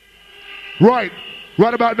Right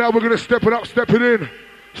about now we're going to step it up, step it in.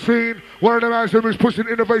 Scene, one of the man's who's pushing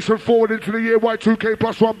innovation forward into the year Y2K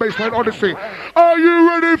plus one baseline odyssey. Are you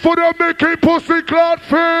ready for the Micky Pussy Cloud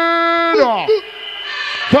Feed?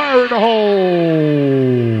 Fire in the hole.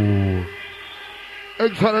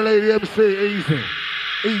 Inside the lady MC, easy.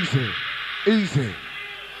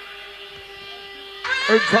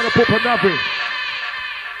 Inside the Papa Navi.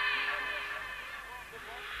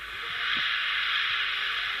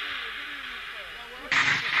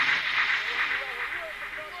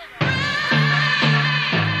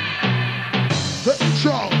 The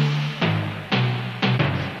intro.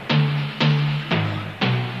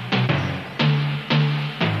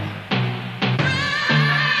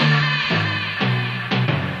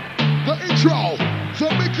 The intro. The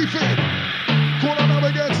Micky Feed. Call on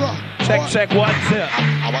Navigator. Check, 1, 2.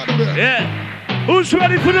 I want to do that. Yeah. Who's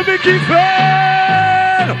ready for the Micky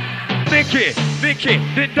Feed? Micky,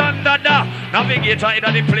 the da. Navigator in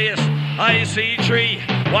the place.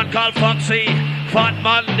 IC3. One called Foxy. Fat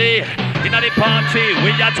Monday. In the party,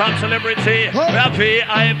 we are top celebrity. We are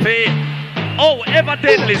VIP. Oh,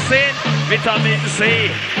 evidently seen vitamin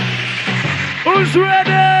C. Who's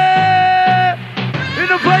ready?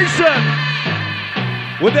 Innovation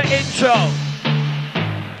with the intro.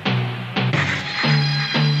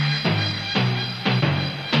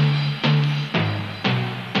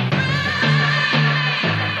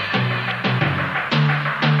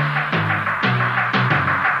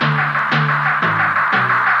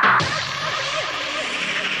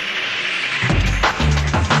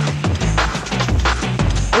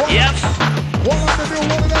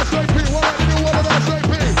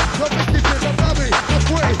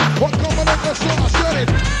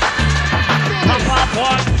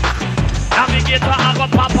 Navigator, I go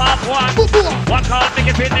pop off one. One call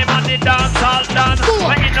Micky Feed, him and the dance all done.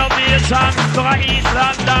 For innovation, to East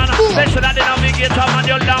London. Special at the Navigator, man,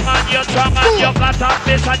 you're long and you're strong and you got up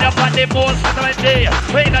this and you've got the most day.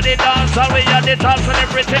 We in the dance, we are the top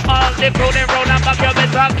celebrity. All the crew, they roll and back your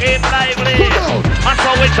bit and keep lively. And so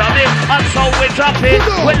we drop it, and so we drop it.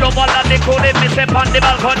 We love all of the crew, they miss it on the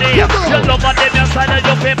balcony. You love all them, your side and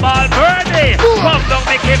you people birdie. Come down,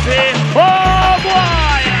 Micky Feed. Oh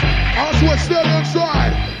boy! Oswald still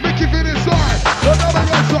inside, Micky Feed inside, the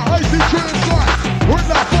Navigator, IC3 inside, we're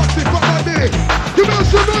not Foxy for my day. Give me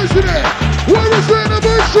some noise in there. Where is the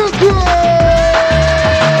innovation crew?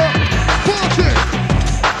 Party,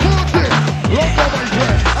 look over my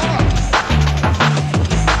friend.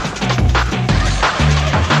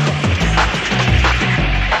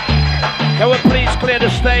 Can we please clear the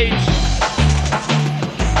stage?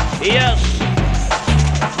 Yes.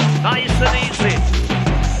 Nice and easy.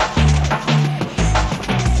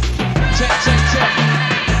 Check.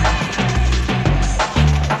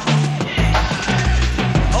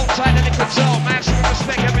 Outside the liquid zone, maximum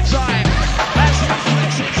respect every time. Maximum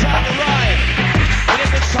flex inside the ride. We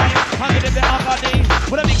live inside, hanging in the agony.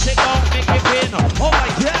 When I mix it down, make it win. Oh my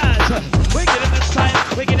God. We get in the style,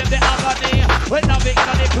 we get in the agony. We're now big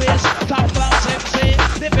on the place. Top class MC,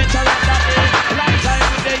 the veteran that day. Long time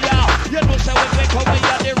in the yard. You know, so when we come, we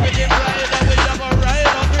are the rhythm ride. And we have a ride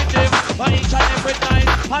on rhythm. Each and every night,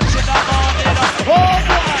 hands in the morning. Oh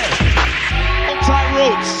boy! Outside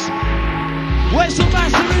roots. Where's the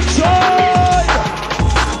massive inside?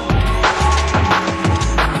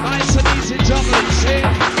 Nice and easy juggling, see?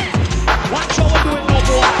 Watch how we're doing, no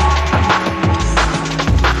boy.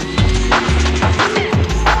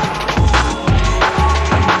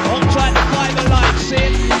 Outside the fly the light, see?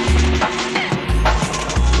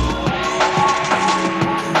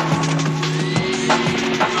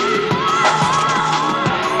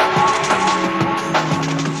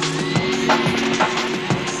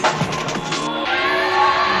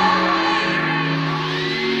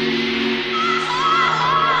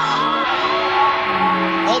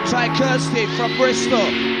 Kirsty from Bristol.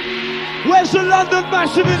 Where's the London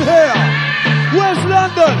massive in here? Where's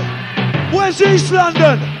London? Where's East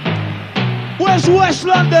London? Where's West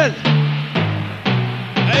London?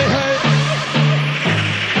 Hey.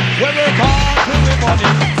 We work hard till we money.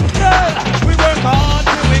 We work hard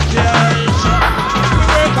till we cash. We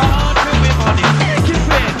work hard till we money. Keep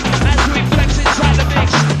it as we flex inside the mix.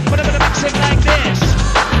 Whenever the mixing like this.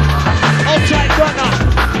 Outside gunner.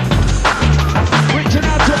 Reaching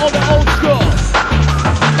out to all the old school.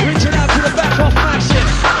 Reaching out to the back off massive.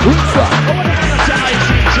 Who's that? I want to manage the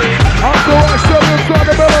IC3. I'm going to show you inside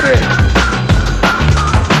the melody.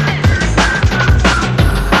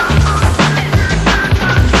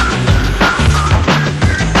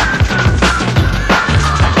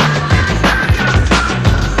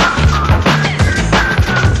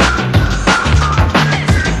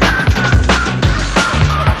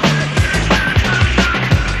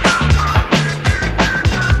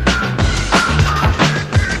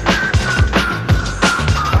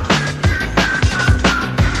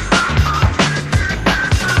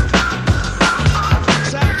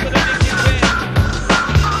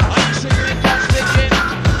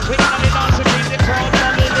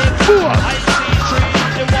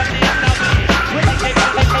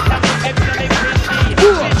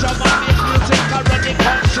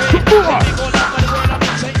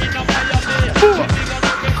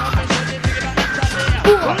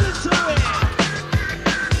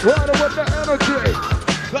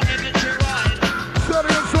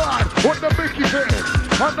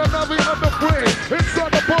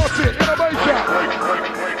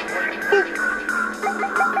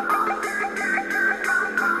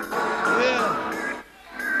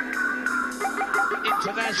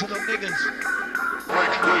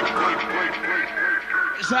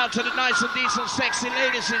 out to the nice and decent, sexy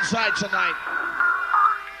ladies inside tonight.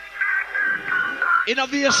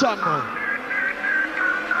 Innovation,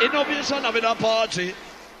 man. Innovation having a party.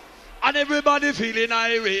 And everybody feeling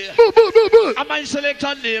irate. And my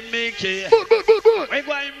selector named Micky. We're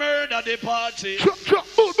going to murder the party.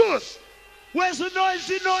 Where's the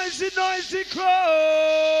noisy, noisy, noisy crowd?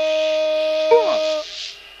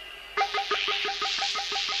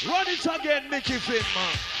 Run it again, Micky Finn,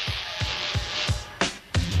 man.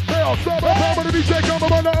 Now, some of the DJ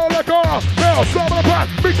come on the Oleka. Now, some of the pack,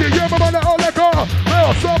 Micky, yeah, on the Oleka.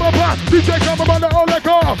 Now, some of the pack, DJ come on the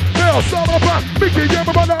Oleka. Now, some of the pack, Micky, yeah,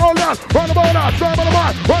 on the Oleka. Run the ball out, some of the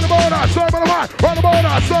man, run the ball out, some of the man, run the ball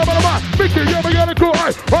out, some of the man. Micky, yeah, we got a cool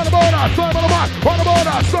eye. Run the ball out, some of the man, run the ball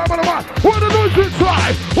out, some of the man. Where the noise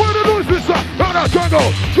inside? Where the noise inside? Now, now,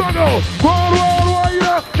 jungle, jungle, roll,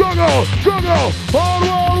 wider, jungle, jungle,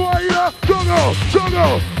 roll, wider, jungle,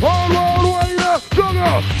 jungle, roll, wider,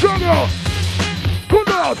 jungle, jungle. Put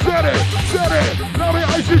out, set it. Now the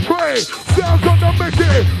IC3. Sounds on the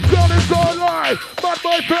Micky. Sound is online. Bad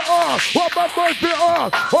boy fit on. What bad boy fit on?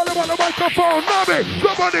 All about the microphone. Navi,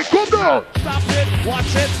 somebody come down. Stop it,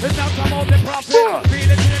 watch it. It's not about the profit.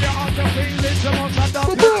 Feel it in your heart, feel it. You must have done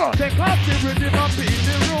it. Take off the rhythm and feel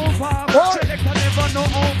the roof off. Select and never know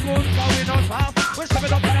how good going on top. We're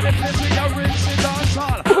stepping up in the place with your rinse it on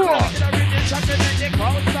all. We're in the rhythm check and then the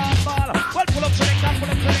crowd start ball. Well, pull up select.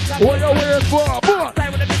 What you waiting for?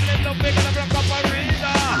 Time with the big little big and the rock up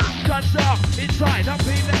arena. Just inside, I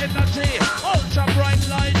feel the energy. Ultra bright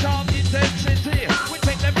light of intensity. We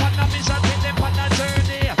take them on a mission, take them on a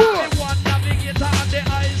journey. They want Navigator and the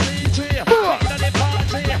IC3. Into the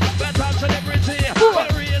party, better celebrity. Well,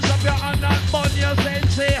 raise up your hand and burn your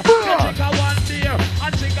sensei. You take a one beer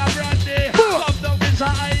and take a brandy. Come down with the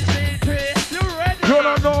IC3. You ready? You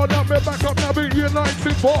don't know that me back up now be in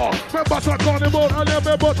 94. Me back up on the boat and then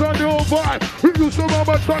me back on the old vibe. We used to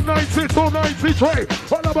remember from 92, 93.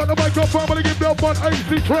 All about the microphone, but give them one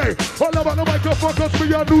IC3. All about the microphone, cause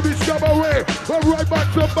we are new discovery. We're right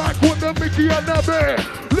back to back with the Micky and Navi.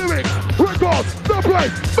 Lyrics, records, no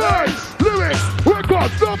place, bass. Lyrics,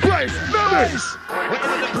 records, no place, Navi. We're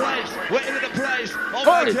into the place, we're into the place. Oh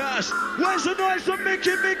my gosh. Where's the noise of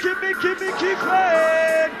Micky Finn?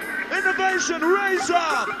 Innovation, raise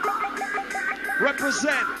up.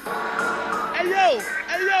 Represent. Hey yo.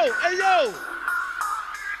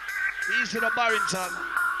 Easy to Barrington.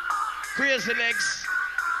 Crazy legs.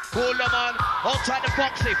 Pull them on. Outside the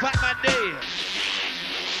Foxy. Fat Man D.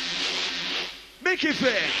 Micky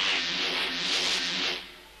Finn.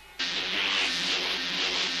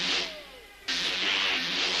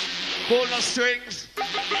 Pull the strings.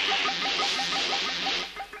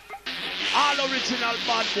 All original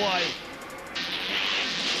bad boy.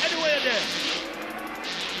 Anyway there.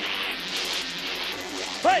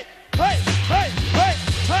 Hey.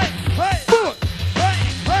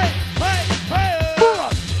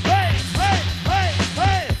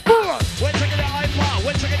 We're taking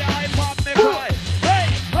the iPod, me boy.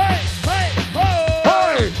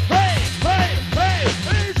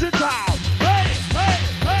 Easy down.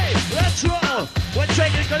 Let's roll. We're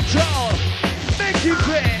taking control. Micky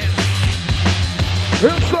Finn.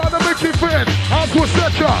 Inside the Micky Finn, Aqua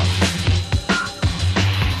Secha.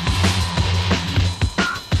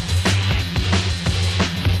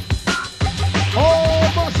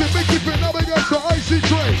 Oh, massive Micky Finn, now we get to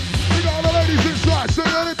IC3. We got all the ladies inside, sing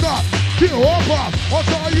on the top. Kill Hopper,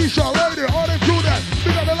 also Aisha, lady, all them do that. We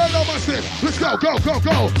got the lady massive. Let's go.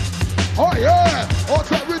 Oh yeah,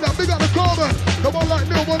 outside rhythm, we got the Coleman. The one like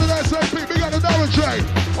Neil, one of the SAP, we got the Darren Train.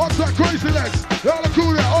 Outside Crazy Legs, y'all are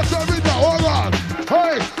cool there. Outside rhythm, all on.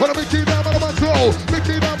 Hey, what a Micky down by the mantle.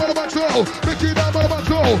 Micky down by the mantle. Micky down by the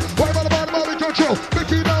mantle. Why by the bottom of the control?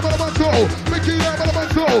 Micky down by the mantle. Micky down by the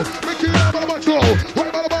mantle. Micky down by the mantle.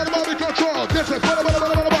 Why by the bottom of the control? Yes, it's for the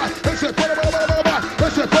bottom. Yes, it's for the bottom.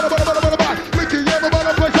 Yes, it's for the bottom. Micky, yeah, by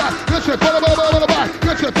the place. Yes, it's for the bottom.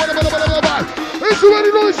 Yes, it's for the bottom. Is there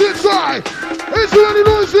any noise inside?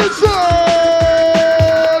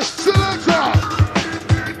 Selector.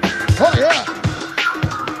 Oh yeah.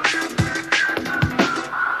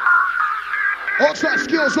 Outside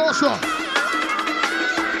skills also.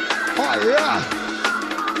 Oh yeah.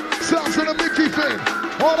 Sounds of the Micky Finn.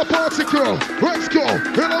 All the party crew. Rex crew.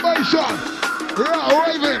 Innovation. Yeah,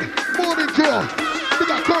 Raven. Morning crew. We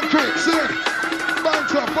got Concrete. Sick.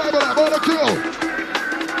 Banter. Fiber Lab. All the crew.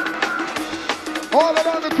 All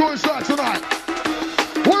around the crew inside tonight.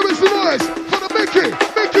 Where is the noise for the Micky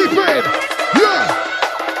Finn? Yeah.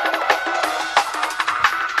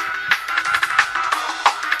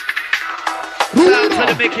 Sounds for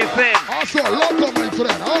the Micky Finn. Also, a lot of money for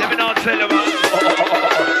that. Let me not tell you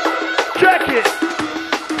about.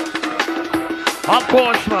 Of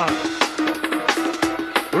course, man.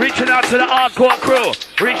 Reaching out to the hardcore crew.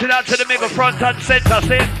 Reaching out to the middle front and center.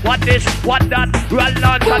 Say, what this, what that. We'll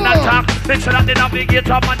launch an attack. Mixing up the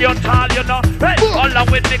Navigator man, you're tall, you know. Hey,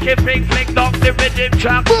 along with Micky, fling down the rhythm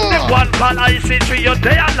track. The one called IC3, you're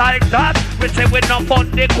there like that. We say we not fun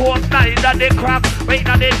the coke, neither the crack. We in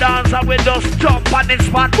the dance and we just jump on the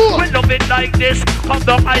spot. We love it like this. Come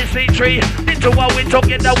down IC3. Into what we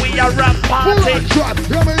together, we are rap party. Full on shot,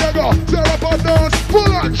 here we go. Tear up and dance.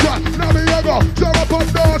 Full on shot, now we go. Tear up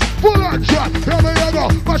and dance. Full on shot, here we go.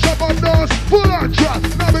 Mash up and dance. Full on shot,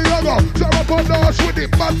 now we go. Tear up and dance with the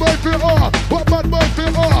bad boy for all. What bad boy for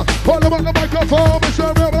all? Hold them on the microphone. We say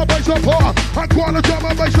we're gonna bass up all. And quality drum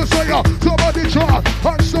and bass a singer. Somebody chart.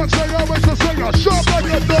 And son singer, bass a singer. Sharp like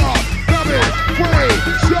a dog. Nabby, free.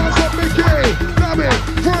 Sounds of Micky. Nabby,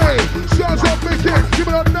 free. Sounds of Micky. Give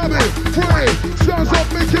me that Nabby, free. Sounds of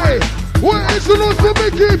Micky. Where is the noise for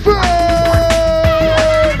Micky, free?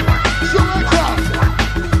 Selector.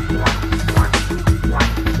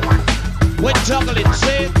 We're juggling,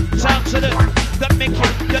 see? Sound to the Micky,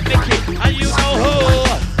 and you know who.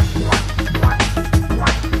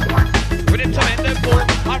 Ready to make them move,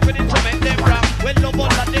 I'm ready to make them rap. We love all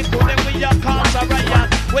that they go, then we are cars are riot.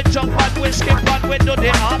 We jump and we skip and we do the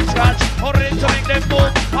arm scratch. I'm ready to make them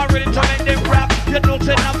move, I'm ready to make them rap. You know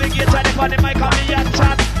to Navigator, the body mic and me and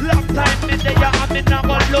chat. Long time in the year and me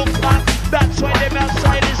never look back. That's why them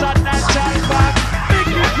outside is a natural fact.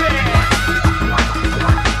 Micky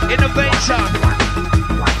Innovation.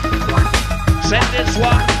 Send this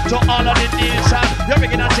one to all of the nation. You're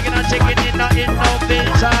rigging and chicken and chicken in the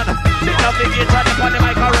innovation. The Navigator, the body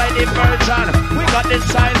mic and ride the version. We got this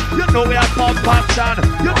side, you know we have pump action.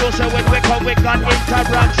 You know so when we come we got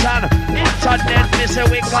interaction. Internet, we say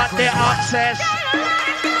we got the access.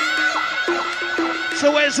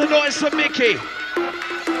 So where's the noise for Micky?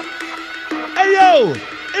 Hey yo,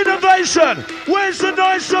 innovation. Where's the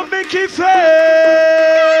noise for Micky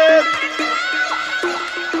fame?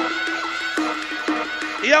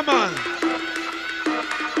 Yeah man.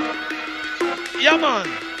 Yeah man.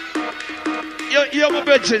 You my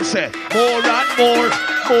brethren say more and more,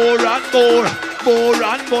 more and more, more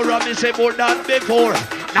and more. And me say more than before.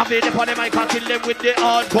 Now be the party mic and kill them with the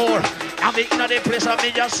hardcore. Now me in the place and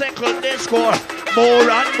me just circle the score. More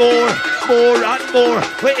and more, more and more.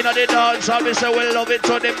 We in the dance and we say we love it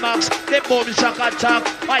to the max. The boom shock attack.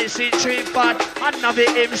 IC3 fat and Navi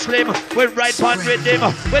him slim. We right on with him.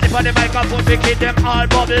 When the party microphone we keep them all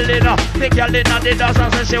bubbling. The girl in the dance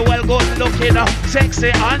and say well good looking.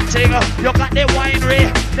 Sexy and ting. You got the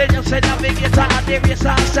winery. They just say Navigator and the race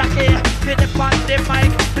and Saki. With the pan the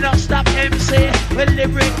mic. We don't stop MC. We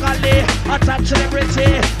lyrically attack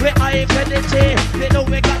celebrity. We high fidelity. We know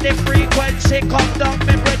we got the frequency. Come down,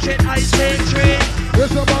 me bridging IC3.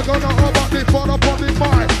 It's a bag on the about the fun up on the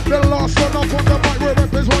mic. The last one up on the mic, we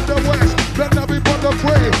represent the West. Then Nabby on the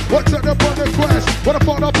prey, what's it up on the quest? What a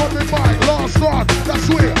fun up on the mic, last one, that's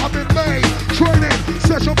sweet, I've been made. Training,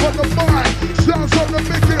 session on the mic. Sounds on the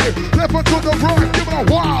Micky, left and to the right. Give it a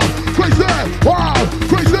wild, crazy, wild,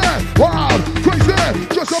 crazy, wild, crazy.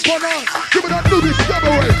 Just up on us, give me that new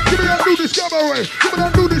discovery. Give me that new discovery. Give me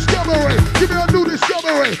that new discovery. Give me that new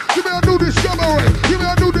discovery. Give me that new discovery. Give me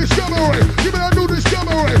that new discovery. Give me that new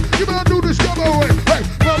discovery. Give me that new discovery. Hey,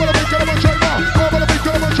 now I'm gonna be kind of a chamber. Now I'm gonna be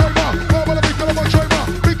kind of a chamber. Now I'm gonna be kind of a chamber.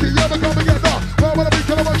 Micky, you ever come together? Now I'm gonna be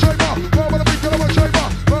kind of a chamber. Now I'm gonna be kind of a chamber.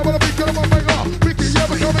 Now I'm gonna be kind of a maker. Micky, you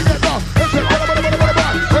ever come together? Let's say, what about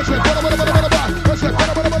Let's say, what about Let's say, what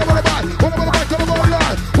about What about come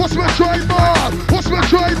online? What's my trademark? What's my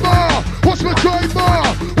trademark? What's my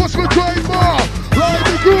trademark? What's my trademark? Like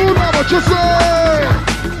me good, I'm what you say.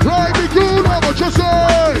 Like me good, I'm what you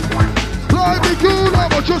say. Like me good, I'm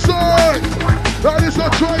what you say. That is a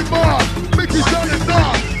trademark. Micky standing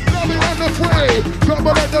down. Now me on the free. Come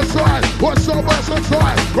on the side. What's up, what's on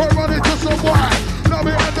side? We're running to some wine. Now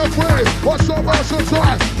me on the free. What's up, what's on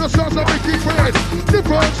side? The sounds of Micky free.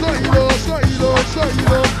 Different silo, silo,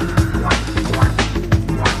 silo.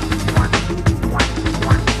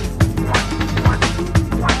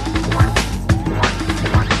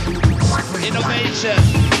 Innovation.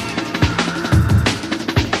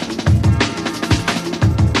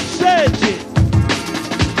 Surgeon.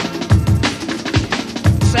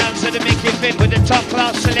 Sounds of the Micky fit with the top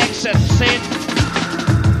class selection. See?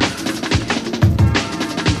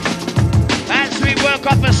 As we work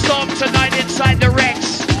up a storm tonight inside the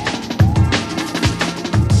Rex.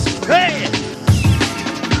 Hey!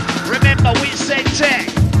 Remember we say check.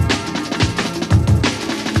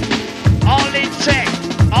 All in check.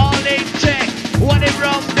 All in check, what a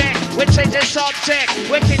wrong thing. We change the subject,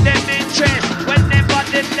 we keep them interest. Whenever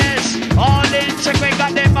the less, all in check.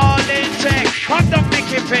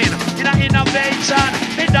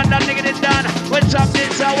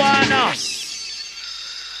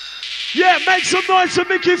 Yeah, make some noise for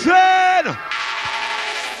Micky fan.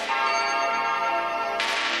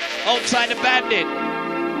 Outside the Bandit.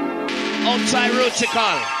 Outside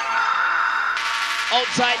Rutical.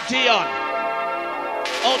 Outside Dion.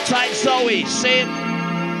 Outside Zoe. See?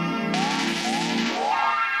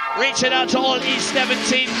 Reaching out to all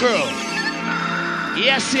E17 crew.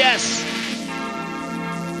 Yes, yes.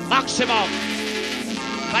 Maximum.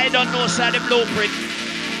 I don't know side the blueprint.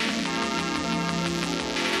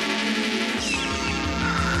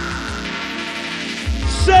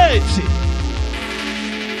 Safety.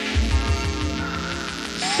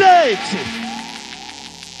 Safety.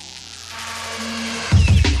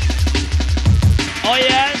 Oh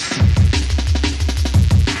yes.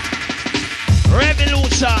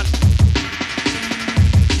 Revolution.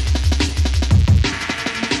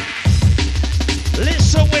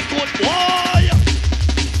 Listen, we good boy.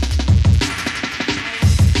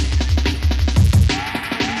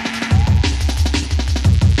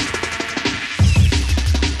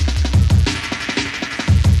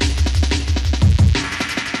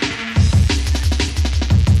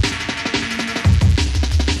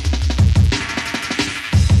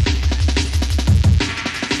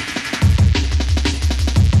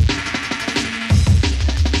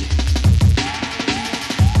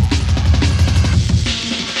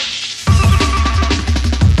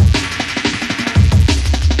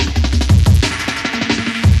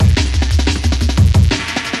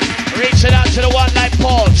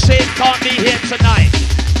 Can't be here tonight.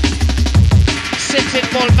 Sitting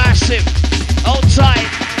full massive. Outside.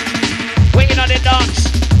 Waiting on the dance.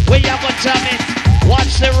 We have a jamming.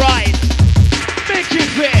 Watch the ride. Make it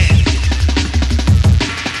fair.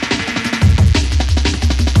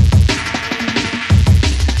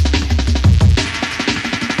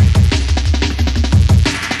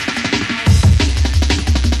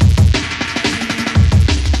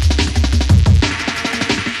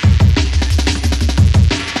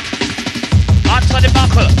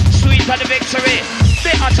 Sweet on the victory,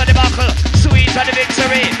 bit hot on the buckle, sweet on the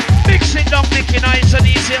victory. Mix it down, Micky, nice and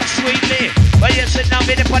easy and sweetly. But you sit down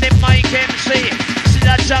with the put Mike MC. See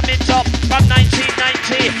that jamming top from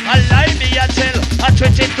 1990. Allow me to tell, at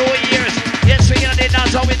 22 years. Yes, we get on the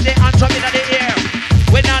dance with the hands up in the air.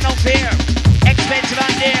 We're not no fear, expensive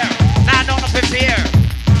and dear. Nah, no fear,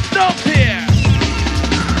 no fear.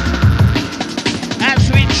 As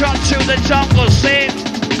we trot through the jungle, say.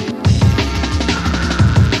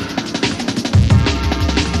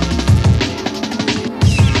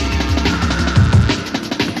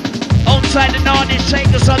 Outside the Nordic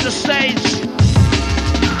shakers on the stage.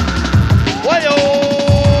 Why-oh!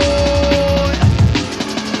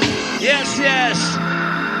 Yes, yes.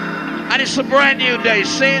 And it's a brand new day,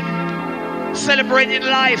 see? Celebrating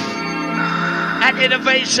life and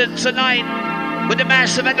innovation tonight with the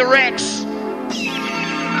Massive and the Rex.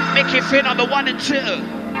 Micky Finn on the 1 and 2.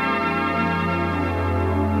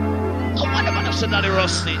 I wonder what that's another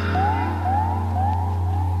Rusty.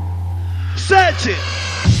 Search it.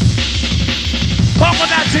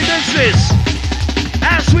 Commodity business.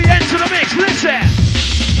 As we enter the mix, listen.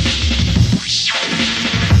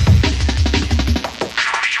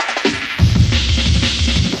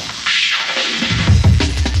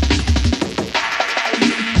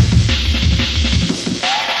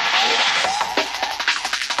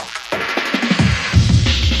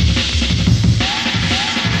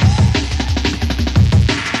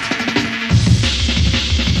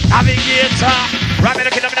 Navigator. Ramming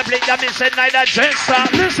looking up in the plate, that means said night dresser.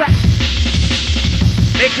 Listen.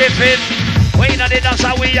 Micky Finn. Waiting on the dance,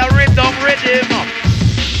 we are rhythm rhythm.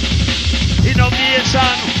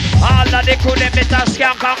 Innovation. All of the crew, they better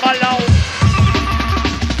skank and go loud.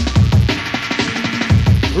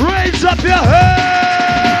 Raise up your hands.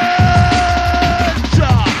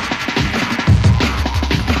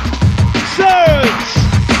 Surge.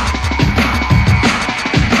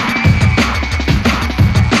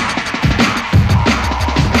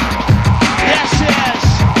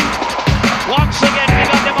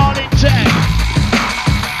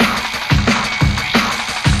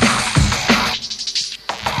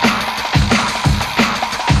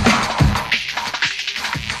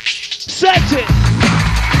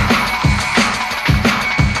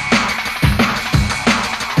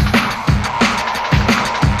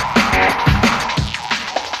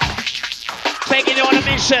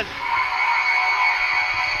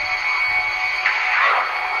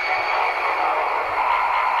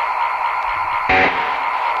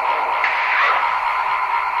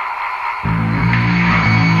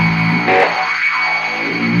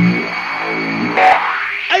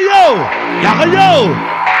 Yo,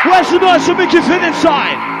 where's the noise for Micky Finn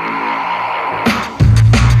inside?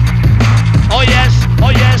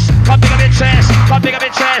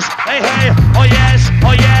 chest. Hey, hey, oh yes,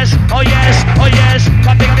 oh yes, oh yes, oh yes.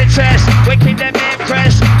 Come big on the chest. We keep them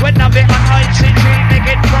impressed. We're Navi on IC3,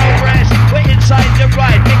 making progress. We're inside the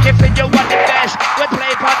ride, making for you want the best. We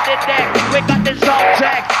play on the deck, we got the sound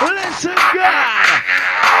check. Listen, God.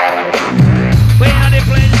 We on the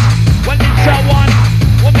place, when it's a one.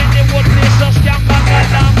 Women they would place us young and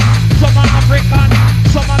along. Some are African,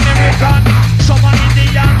 some American, some are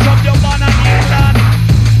Indian, some Japan and England.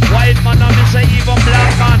 White man and me say even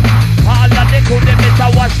black man. All of the cool they better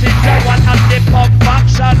watch this. The one at the pump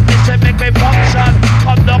function. Me say make me function.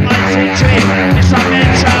 Come down IC3, it's a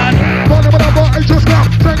mention. I just now,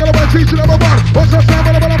 sang about teaching number one. What's that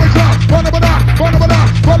sound about my song? I just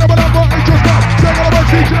now, sang about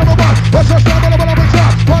teaching number one. What's that sound about my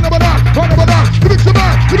song? Give it to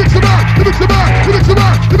man, give it to man, give it to man, give it to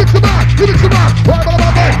man, give it to man, give it to man.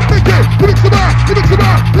 Micky, give it to man, give it to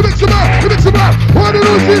man, give it to man, give it to man. What do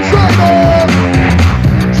you see inside on?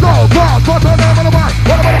 So fast, what's the name of the man?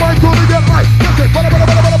 What about the man? Do me get right? Yes, it. What about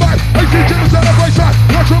the man? I see James on the right side.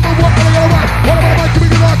 Watch him move up on the right. What about the man? Give me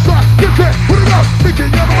the right side. Get it. Put it up. Micky,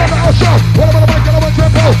 you have a our show. What about the man? Get on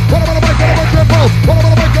tempo. What about the man? Get on tempo. What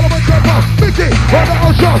about the man? Get on tempo. Micky, what about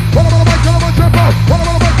our show? What about the man? Get on tempo. What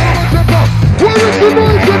about the man? Get on tempo. Where is the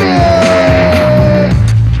noise today?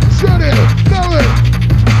 Set it. Know it.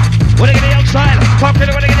 When they get the outside, pump it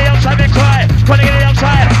when they get the outside, they cry. When they get the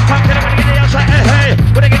outside, pump it when they get the outside, hey hey.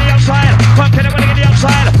 When they get the outside, pump it when they get the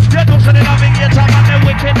outside. You know so the Navigator and the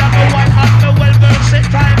wicked and the white and the well-versed in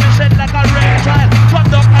time is set like a reptile. From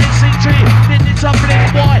the IC3, this is a bling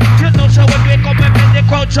boy. You know so when we come in the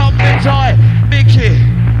crowd jumping joy. Micky,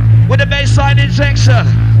 with the baseline injection.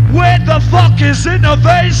 Where the fuck is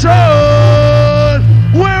innovation?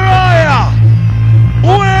 Where are ya?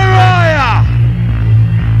 Where are ya?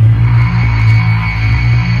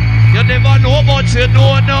 You never know but you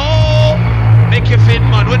know now. Make you fit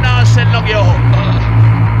man, we now send long yo.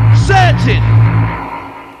 Set it.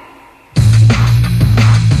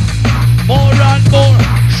 More and more,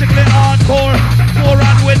 strictly hardcore. 4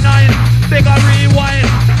 and with 9, bigger rewind.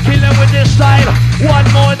 Kill him with this style, one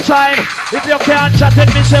more time. If you can't chat it,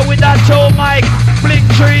 me say with that 2 mic. Blink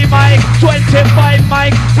 3 mic, 25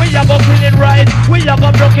 mic. We have a killing right, we have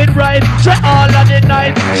a broken right. Say all of the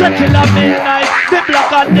night, say till a midnight. The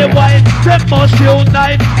black and the white, they must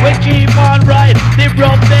unite. We keep on right, the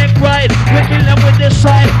brown neck right. We kill them with the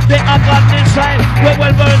side, they have on the side. We're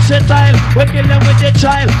well versatile, we kill them with the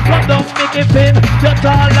child. Come down, Micky Finn, the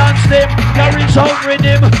tall and slim. There is hungry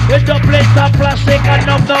rhythm, with the plate of plastic and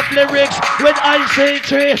numbed up lyrics. With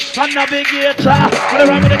IC3 and Navigator. We're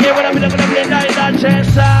around with the game, we're going to play night and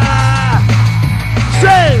chaser.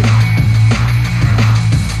 So,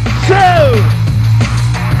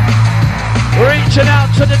 reaching out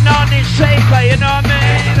to the naughty shaker, you know what I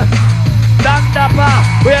mean? Dandapa,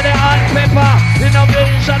 we're the hot pepper.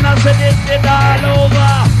 Innovation, I said it all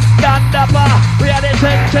over. Dandapa, we are the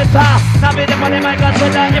senator. Now be the money maker, I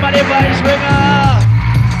said that, you are the vice bringer.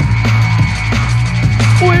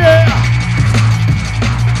 Oh yeah.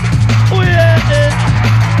 Oh yeah.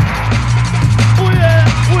 Oh yeah.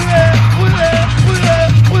 Oh yeah. Oh yeah. Oh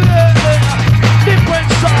yeah. Oh yeah. Different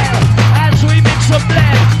style as we mix a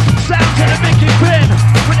blend. Sound to the Micky Pin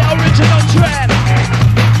with the original trend.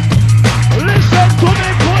 Listen to me,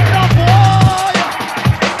 put up boy.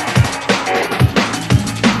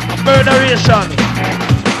 Murderation.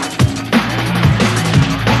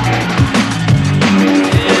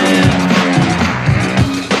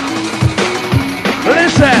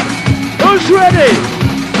 Listen, who's ready?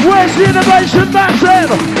 Where's the innovation massive?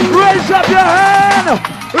 Raise up your hand.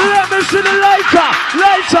 Let me see the lighter.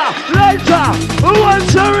 Who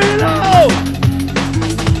wants to reload?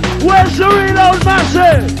 Where's the reload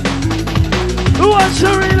massive? Who wants to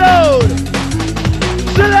reload?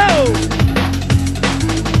 Slow.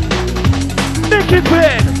 Micky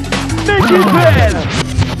Pin.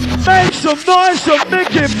 Make some noise of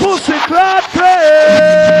Micky Pussy Clad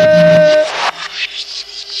Play.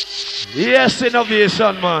 Yes,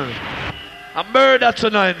 innovation, man. A murder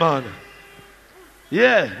tonight, man.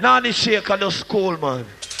 Yeah, Nanny Shaker does cool, man.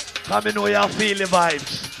 Come in know you feel the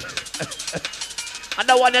vibes. And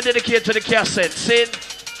that one I dedicate to the cassette, see?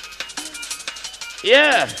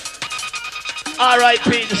 Yeah.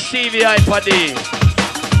 R.I.P. to Stevie Ipaddy.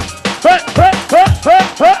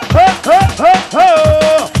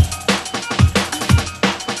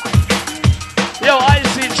 Yo,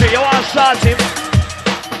 IC3, you want to start him?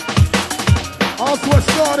 Also I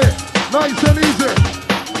started, nice and easy.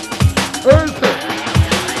 Earthy.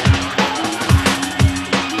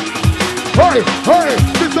 Hey,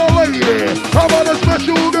 this a lady. How about a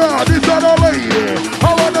special girl? This a the lady.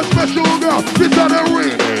 How about a special girl? This a the ring.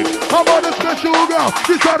 girl.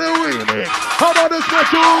 This are the remix. How about the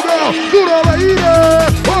special girl? To the lady.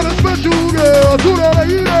 What a special girl. To the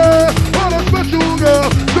lady. What a special girl.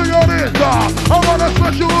 Señorita. I want a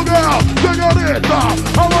special girl. Señorita.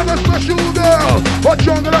 I want a special girl. But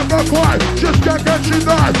jungle up not quite. Just can't get she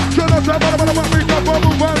nice. She knows how to make up a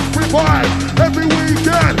move and free vibe. Every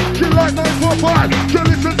weekend, she like 945. She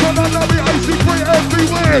listen to the lovely IC3 every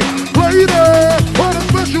week. Lady, what a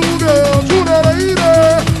special girl. To the lady,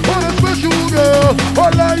 what a special girl.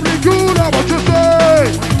 What life be good, I'm what you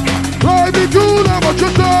say. Life be good, I'm what you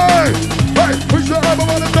say. Hey, we should ever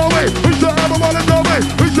wanna know it. We should ever wanna know it.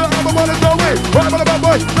 We should ever wanna know it. Right, but about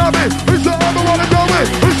boy, now me. We should ever wanna know it.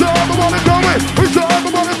 We should ever wanna know it. We should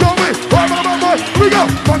ever wanna know it. Right, but about boy, here we go.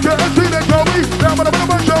 Fuck it and see that go me. Now, but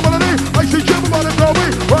about show melody. I see Jim wanna know me.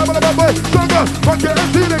 Right, but about boy, so good. Fuck it and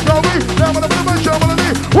see that go me. Now, but about show melody.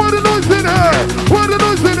 Why the noise in here? Why the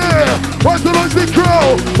noise in here? Why the noisy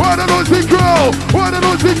crow? Why the noisy crow? Why the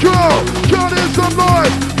noisy crow? Johnny and some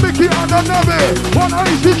noise. Micky and the Navi. One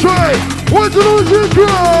IC3. What's the noisy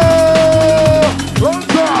crow? Long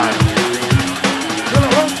time. Been a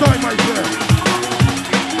long time, my friend.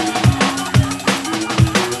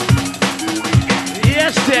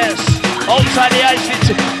 Yes, yes. Outside the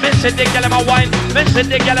IC3, missing the girl in my wine, missing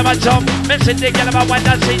the girl in my jump, missing the girl in my wine,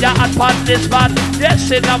 and see ya at part this spot. Yes,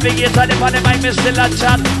 in Navigator, the funny mic, me still a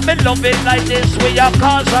chat. Me love it like this, we are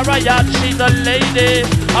cause a riot, she's a lady.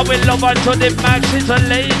 I will love her to the max, she's a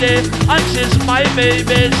lady. And she's my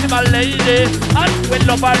baby, she's my lady. And we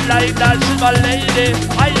love her like that, she's my lady.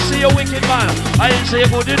 I see a wicked man, I see you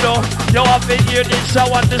good, you know. You have been here this, I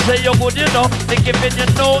want to say you good, you know. Thinking when you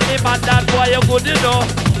know him and that boy, you good, you know.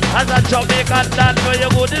 As a Jamaican, that know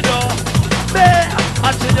you good, you know. There,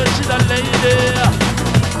 I see you, she's a lady.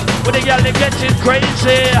 When the girl, they getting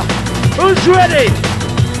crazy. Who's ready?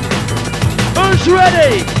 Who's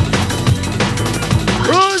ready?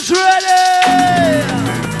 Who's ready?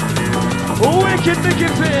 Wicked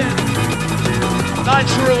Micky Pin.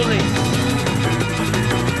 Nice rolling.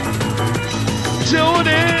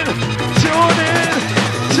 Tune in, tune in,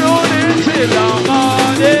 tune in till the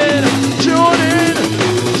morning. Tune in,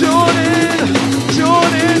 tune in,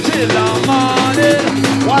 tune in till the morning.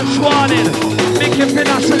 What's wanted? Micky Pin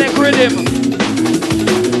a select rhythm.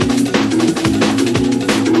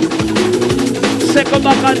 Second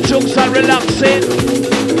back and jokes and relaxing.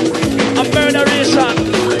 A murderation.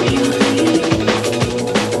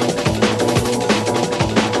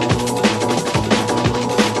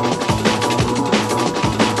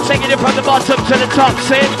 Taking it from the bottom to the top,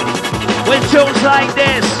 see? With tunes like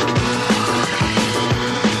this.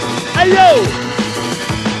 Ayo!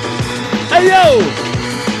 Ayo!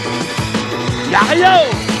 Yeah, ayo!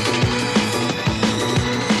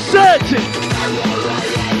 Search it!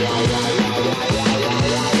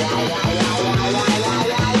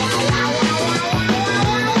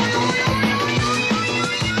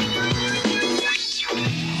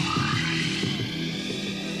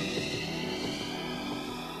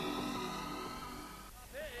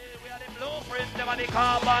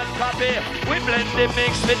 Carbon copy. We blend the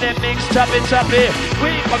mix with the mix, choppy.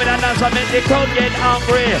 We come in and dance and make the crowd get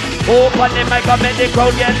hungry. Open the mic and make the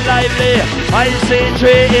crowd get lively.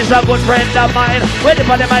 IC3 is a good friend of mine. Ready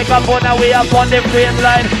for the microphone and we are on the frame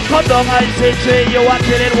line. Come down IC3, you are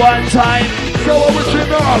killing one time. So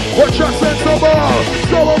original, what's your sensible?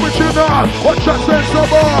 So original, what's your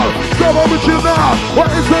sensible? So original,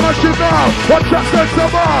 what is original? What's your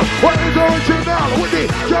sensible? What is original? With the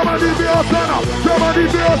Germany Biosana, Germany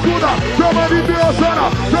Biosuna, Germany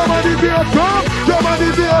Biosana, Germany Biosana, Germany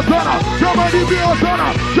Biosana, Germany Biosana,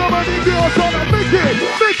 Germany Biosana,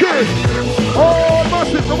 Micky! Oh,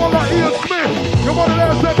 massive, the one like Ian Smith. You want to let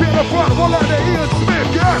us up here in the front, one like the Ian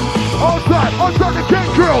Smith, yeah? Outside the King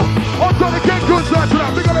Crew, outside the King Crew side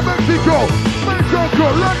tonight. We got a Mexico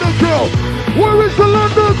crew, London crew. Where is the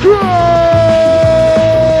London crew?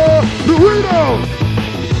 Luino.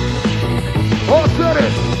 All set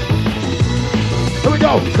it. Here we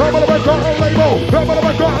go. Come on, back on label. Come on,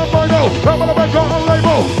 back on Mino. Come on, back on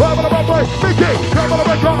label. Come on, back on Micky. Come on,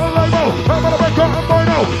 back on label. Come on, back on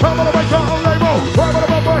Mino. Come on, back on label. Come on,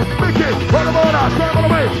 back on Micky. Run about us, stand on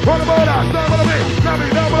me. Run about us, stand on me. Navi,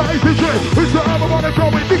 now with the IC3. We still have a money from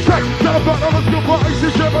me. Big tech. Now I've got another skill for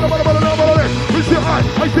IC3. We still have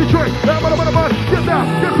IC3. Now, get down,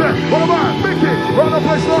 get there. What about Micky? Run the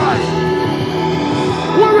place live.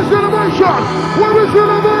 Where is innovation? Where is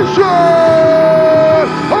innovation?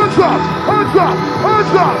 Hands up, hands up,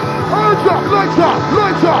 hands up, hands up, lights up,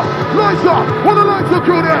 lights up, lights up. What the lights up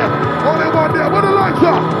crew there? Only one there, what the lights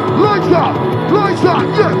up, lights up, lights up,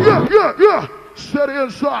 yeah. Steady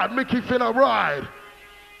inside, Micky finna ride.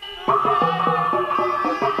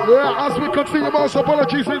 Yeah, as we continue, most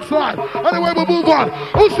apologies inside. Anyway, we move on.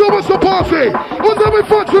 Who's still with the party? Who's having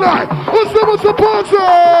fun tonight? Who's still with the party?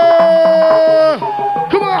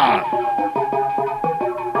 Come on.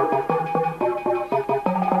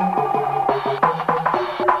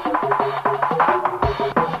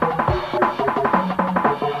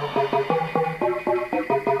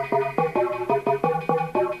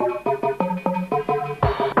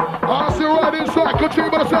 I see right inside.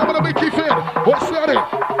 Continue by the sound of the Micky Finn. What's that?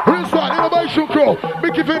 Inside, Innovation Crew.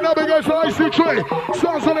 Micky Finn navigates the IC3.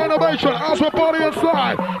 Sounds of the innovation. As we party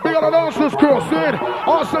inside. We got an dancers crew. Sid.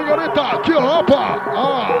 Oh, señorita. Kill Hopper.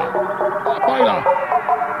 Baila.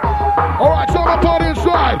 Alright, so we party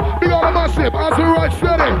inside. We got a massive. As we ride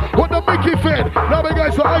steady. With the Micky Finn.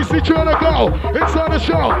 Navigates the IC3 on the go. Inside the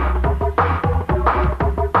show.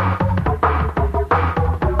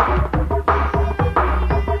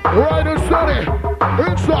 Right and steady.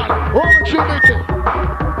 Inside. Roll it, you Micky.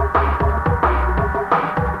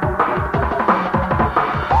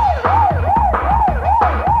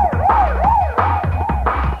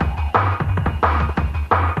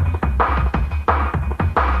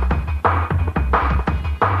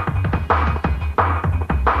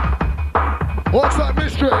 What's that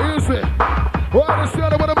mystery? Is it? Right and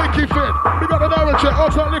steady with a Micky Finn. We got an orange.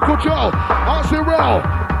 Outside Little Joe. As it roll.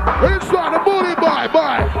 Inside the booty. Bye.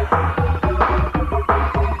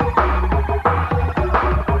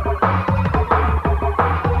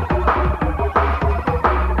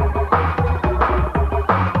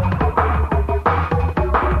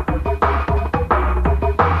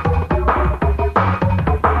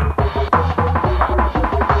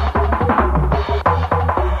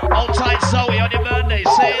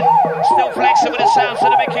 Sounds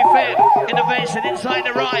of the Micky Finn, innovation inside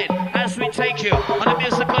the ride as we take you on a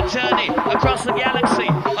musical journey across the galaxy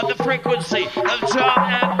on the frequency of drum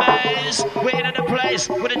and bass. We're in the place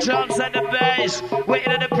with the drums and the bass. We're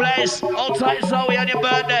in the place. Hold tight, Zoe, on your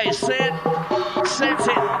birthday. Sit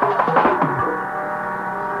it.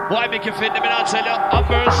 Why Micky Finn? Let me not tell you, I'm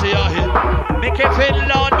mercy on him. Micky Finn,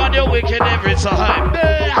 Lord, man, you're wicked every time.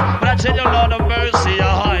 But I tell you, Lord, of mercy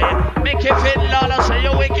on him. Micky Finn, Lord, I say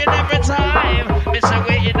you're wicked every time. Me say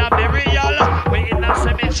we in a burial, we in a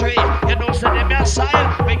cemetery. You know, say them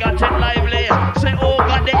aside, we got it lively. Say, oh,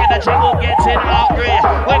 got the energy, who getting hungry.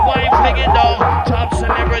 We're going fligging down, top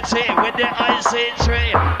celebrity with the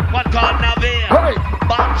IC3. What called Navigator,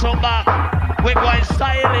 back to back. We're going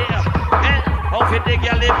styling. How fit the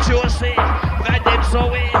girl live juicy, ride them so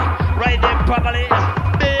we, ride them properly,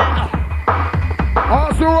 big.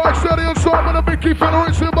 As the right steady inside with the Micky Finn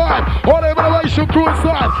original vibe. All the innovation crew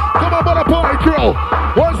inside. Come on, by the party crew.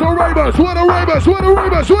 Where's the Ravers? Where the Ravers? Where the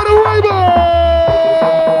Ravers? Where the Ravers?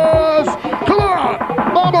 Come on,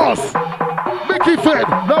 vamos. Micky Finn,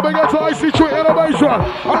 navigates IC3 innovation.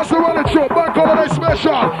 As the running show, back holiday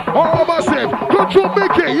special. All massive. Control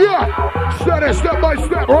Micky, yeah. Steady, step by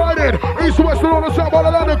step, right in. East, west, and on the south, all the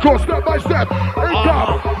London coast, step by step.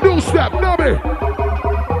 Income, new step, Navi.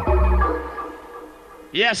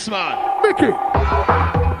 Yes, man. Micky.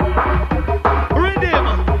 Rhythm.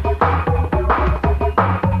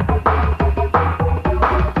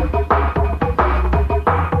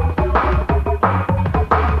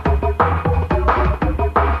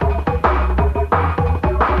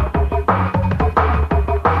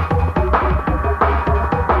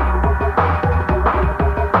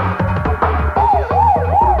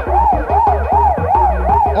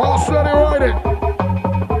 All steady, right in.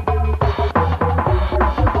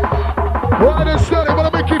 Right and steady with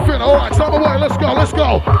a Micky Finn. All right, time away. Let's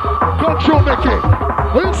go. Control Micky.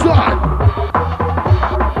 Inside.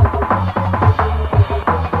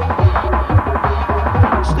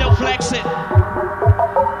 Still flexing.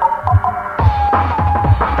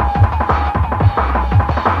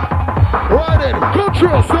 Right in.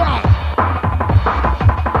 Control, side.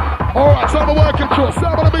 All right, time away. Control.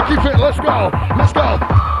 Start with a Micky Finn. Let's go.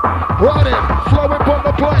 Right in. Flowing from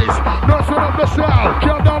the place. Nothing up the sound.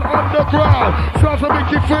 Countdown underground. Sounds of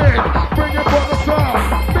Micky Finn. Bring it from the sound.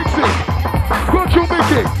 Mix it. Control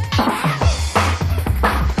Micky.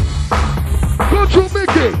 Control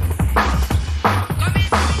Micky.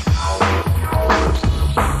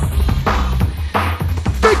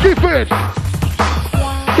 Micky Finn.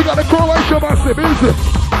 We got a correlation massive, easy.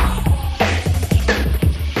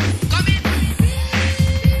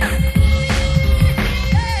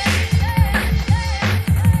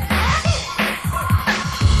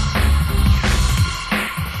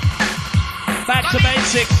 To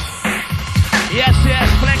basics. Yes,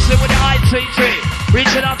 flexing with the IC3.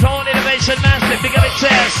 Reaching out to all innovation massive. Big up it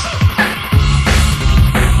chest.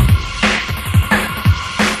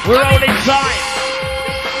 We're rolling time.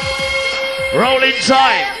 Rolling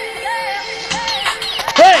time.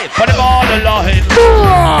 Hey, for the ball line.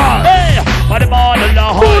 Hey, for the ball line.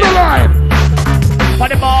 For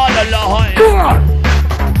the ball line.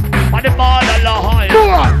 For the ball line.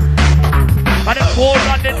 For the 4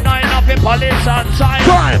 and the 9 of the police and sign.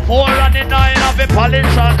 4 and the 9 of the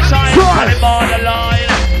police and sign. For the ball line.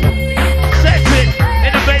 Set it,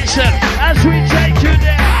 innovation, as we take you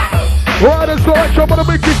there. Right, it's the action for the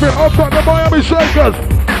Micky Fin outside the Miami Shakers.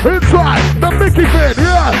 Inside the Micky Fin,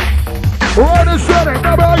 yeah. Right inside it,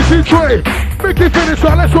 now IC3. Micky Fin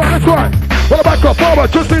inside, let's run. Wanna back up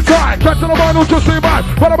forward, just in time. Catch the man who just in mind.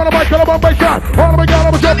 Wanna mic on the one baseline. All the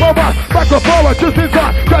God, I'ma jump over. Back up forward, just in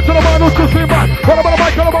time. Catch the man who just in mind. Wanna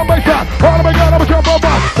mic on the one baseline. All the God, I'ma jump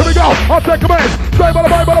over. Here we go, I'll take a base. Stay by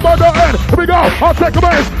the ball, don't end. Here we go, I'll take a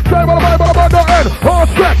base. Stay by the ball, don't end.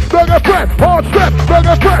 Hard step, don't get friend. Hard step, don't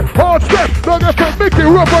get friend. Hard step, don't get friend. Micky,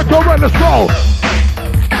 rubber, go run, let's go.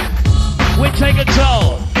 We take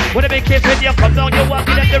control. With a big kiss when you come down, you're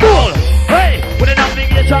walking at the roll. Hey, with a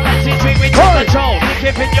Navigator, IC3, we take control.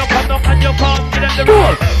 Big kiss when you come down and you come, get at the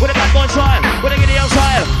roll. With a bad boy style, with a giddy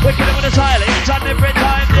style, we kill it with a style. Each and every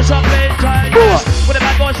time, this up in time, yes. With a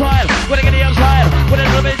bad boy style, with a giddy style, with a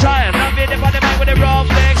little bit time. Navigator by the mic with a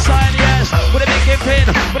wrong leg style, yes. With a big kick pin,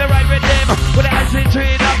 with a right rhythm, with a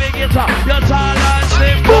IC3 Navigator, your tall and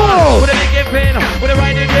slim. With a big kick pin, with a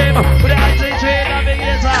right rhythm, with a IC3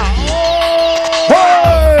 Navigator.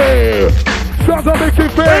 Hey! Sounds like Micky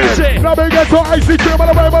Fin. Now we get to IC3, by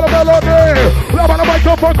the melody. Now by the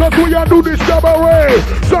microphone, cause we are do this job away.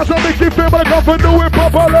 Sounds like Micky Fin, but I come for do it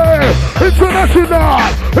properly. International.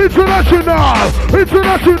 Give me that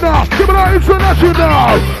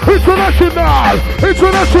international.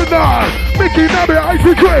 Micky, Nabi,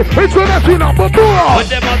 IC3, international. When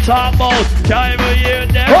them a talk about, can't even hear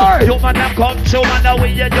them. Hey. You man have come to man that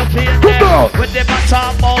we educate them. When them a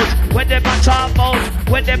talk about,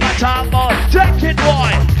 check it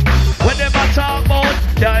boy. When them a talk about,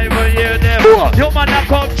 can't even hear them. You man have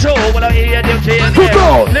come to when I educate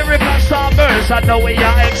them. Lyrical starburst, I know we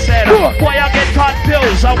are excel. Why I get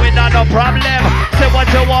confused, and we not no problem. Say what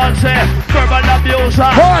you want, say. Verbal abuser,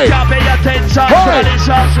 can't pay attention.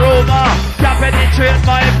 Traditions rumor, can't penetrate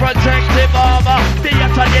my protective armor. The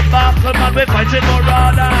Italian battle man, we fighting more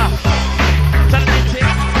rather.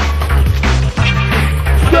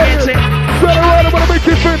 Better ride him with a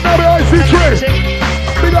Micky Fin, Nabi IC3.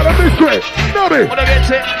 We got a mystery, Nabi. Wanna get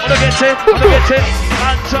it.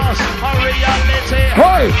 Conscious of reality.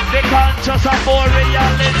 The conscious of more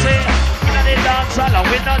reality. And the dance along,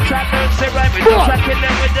 we not try to right. We just kill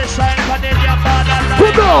them with the sign for the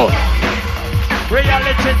borderline.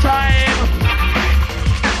 Reality time.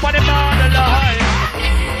 For the borderline.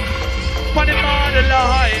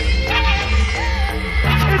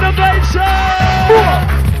 Innovation.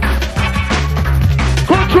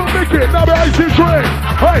 Control Micky, Nabi IC3.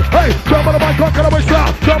 Hey, jump on the mic, on the way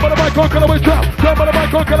stop. Jump on the mic, on the way drop. Jump on the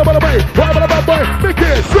mic, on the way. Right on the bad boy,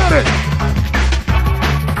 Micky, set it.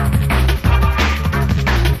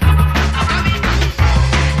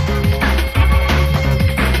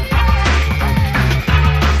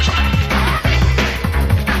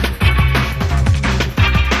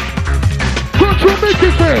 Control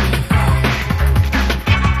Micky Fin.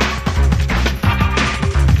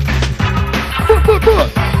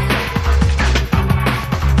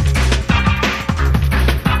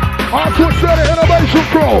 Arthur said it, innovation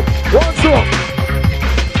crew. What's up?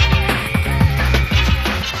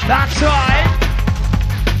 That's right.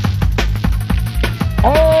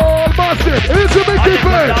 All massive. It's a Micky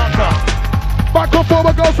Fin. Back up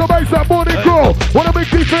forward goes the base and morning crew. What a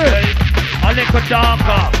Micky Fin. A little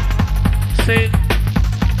darker. See.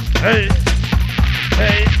 Hey.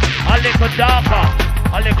 A little darker.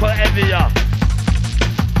 A little heavier.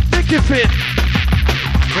 Micky Fin.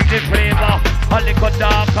 Bring the flavor. A little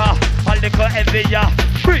darker, a little heavier.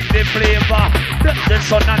 Bring the flavor. The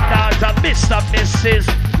son and daughter, Mr. Mrs.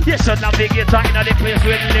 Yes, a navigator in the place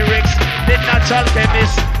with lyrics. The natural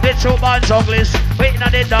chemist, the true band junglist. Waiting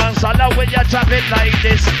on the dance, all when you're trapping like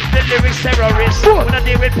this. The lyrics terrorists, when I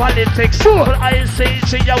deal with politics. But I say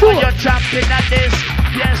to you when you're trapping at this.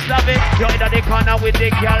 Yes, love it. You're in the corner with the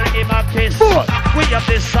girl in my kiss. We have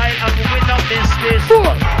this side and we not miss this.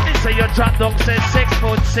 They say you drop down, say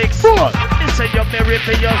 6'6". They say you marry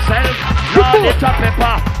for yourself. Lord, it's a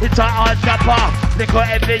pepper, it's a hard tapper. Little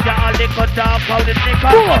heavier, a little dark, how the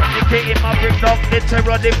nigga. Micky in my bring down the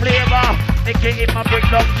terror, the flavor. Micky in my bring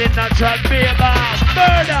down the natural flavor.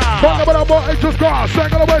 Murder! Banda just go,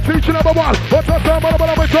 sang on the way, teaching number one. What's up, son? Banda,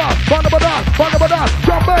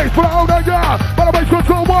 jump bass for the old guy. Banda bass,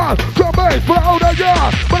 control one. Jump bass. bass for the older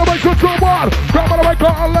yard. Better make sure to one. Grab on the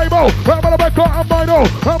record and label. Grab on the record and vinyl.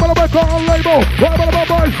 Grab on the record and label. Grab on the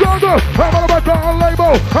boy stronger. Grab on the record and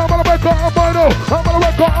label. Grab on the record and vinyl. Grab on the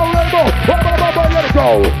record and label. Grab on the boy, let it go.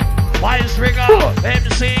 Wild Ringer,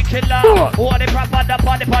 MC Killer, what the proper the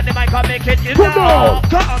party mic and make it killer.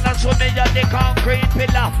 Corner so me on the concrete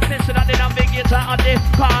pillar. Listen on the navigator on the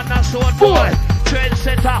corner stone boy.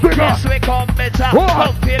 Trendsetter, yes we come better.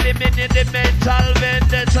 Come feel him in the mental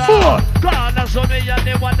vendetta. Corner so me on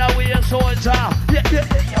the one away soldier. Yeah,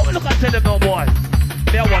 look at tell them no boy.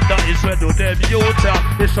 They wonder is where do them youth.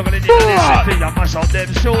 They struggle in the city and mash out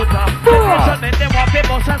them shooter. They want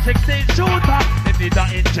people and 16 shooter. They need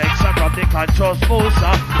an injection from the conscious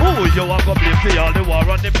booster. Who you are going to blame for all the war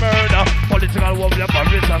on the murder? Political war with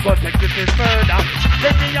Paris and go take this murder.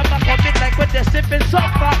 Then they have to come in like with the sipping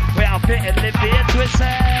suffer. We have to elevate ourselves.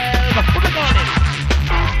 Who we call it?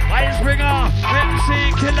 Ice Bringer,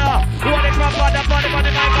 MC Killer. Who are the crap on the body mic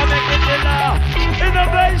and make it killer.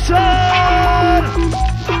 Innovation!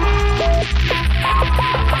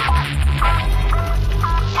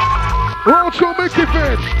 Roll to Micky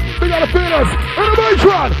Finn. They gotta feel us.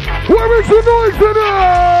 Innovation! Where is the noise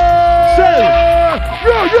tonight?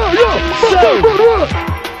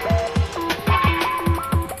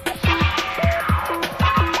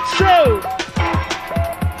 So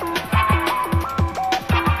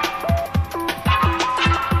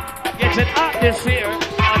getting out this year,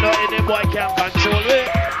 I know any boy can control it.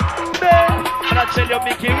 Man, and I tell you,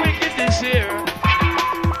 Micky, wicked this year.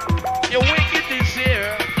 You're wicked this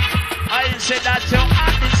year. I say that you're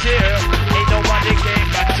out this year. Ain't nobody can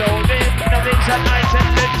control it. Innovation night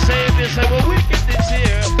and them say this, say we're wicked this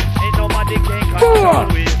year. Ain't nobody can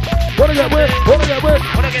control it. Wanna get wet? Wanna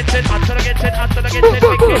get it, until I get it,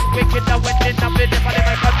 wicked, I went in, I'm in the body,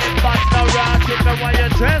 my coming back, now round, if I want you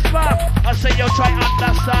dress back, I say you try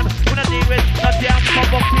understand, when I deal with a damn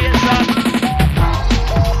provocation.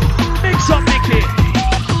 Mix up, Micky.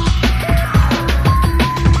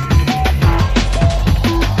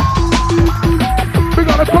 We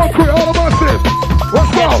got a concrete, all of us in. Let's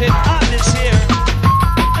go. Get it out this year.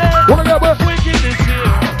 Wanna get wet? Wicked this year.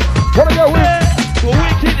 Wanna get wet? We're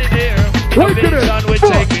wicked in here. Innovation we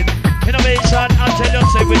take it. Innovation until you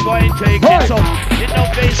say we're going to take it. So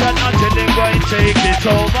innovation until they're going to take it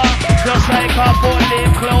over. Just like a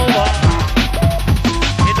four-leaf clover.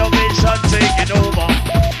 Innovation taking over.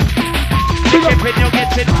 Wicked when you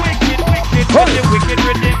get it, wicked when you wicked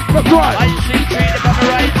rhythm. That's right. IC3 the on the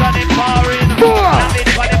right and it powering. Nothing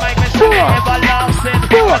for the mic machine everlasting.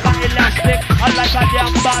 Never elastic, I like a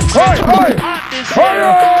damn bat. At this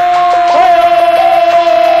here.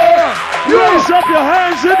 Raise up your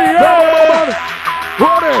hands in the air.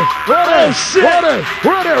 Ready. Oh shit.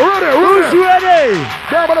 Ready. Who's ready?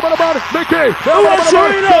 Micky. Who wants to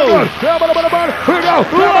reload? Here we go.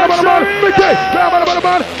 Micky.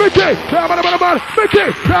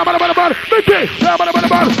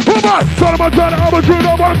 Come on. Solomon Turner,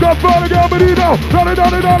 Almadrino, Marco, Flanagan, Benito.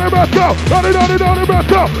 Let's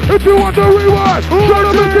go. If you want to rewind, show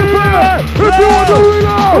them Micky Finn. If you want to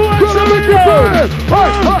reload, show them Micky Finn.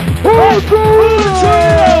 Who's the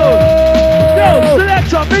reload? Yo,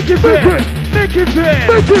 selector, Micky Finn.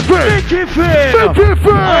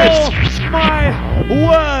 Oh my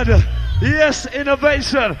word. Yes,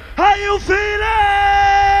 innovation. How you feeling?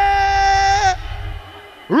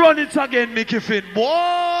 Run it again, Micky Finn,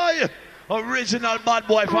 boy. Original bad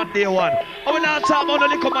boy from day one. I will not talk about the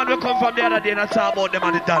little man who come from the other day and I talk about them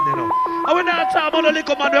and the done, you know. I will not talk about the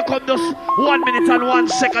little man who come just 1 minute and 1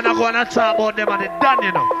 second ago and I talk about them and the done,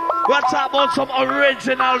 you know. We're talking about some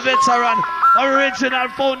original veteran, original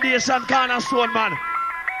foundation cornerstone man.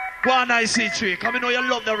 Go on IC3, come in, know you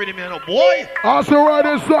love the rhythm, you know, boy. Also right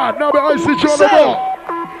inside, now the IC3 on the ball.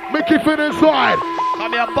 Micky Finn inside.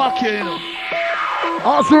 Come here back here, you know.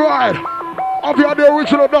 Also right. Of you the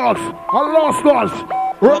original dogs and lost dogs.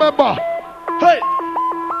 Remember. Hey.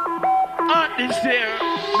 At this year,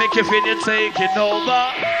 Micky Finn you taking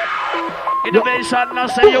over. Innovation now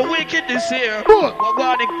say you're wicked this year. We're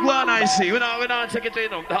going I see. We're not taking it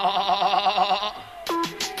to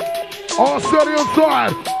All steady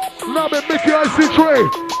inside. Now be Micky IC3.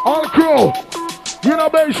 All crew.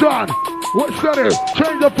 Innovation. What's steady?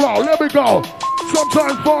 Change the flow. Let me go.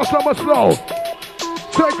 Sometimes fast, I'm slow.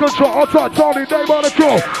 Take control. Outside Tony, Dave on the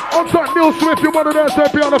crew. Outside Neil Smith. You one of them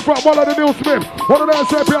SAP on the front. One of the Neil Smith. One of them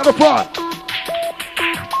SAP on the front.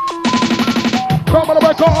 Come on the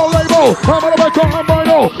back on label. Come on the back on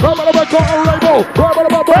vinyl. Come on the back on label. Come on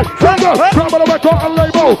the back on Come on the back on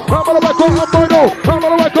label. Come on the back on vinyl. Come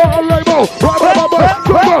on the back on label.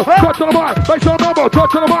 Touch on the mic. Make sure remember.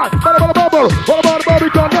 Touch on the mic. What about the bubble? What about the bubble?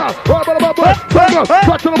 Come down. What about the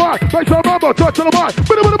touch the mic, make some bumble, touch the mic,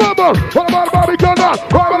 bit of a bumble, what about the Bobby gun now,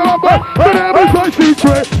 right about the bumble, my name is IC3,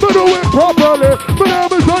 we do it properly, my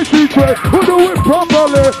name is IC3, we do it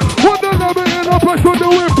properly, what the number in the place, we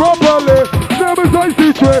do it properly, name is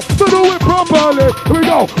IC3, we do it properly, here we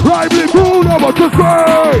go, lively cool, I'm about to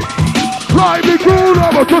say, lively cool,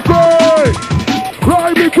 I'm about to say,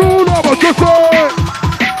 lively cool, I'm about to say,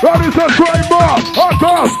 that is a great bar, hot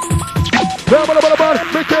dog.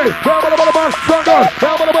 Micky, Sandon, here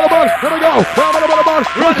we go,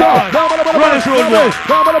 run this road, right,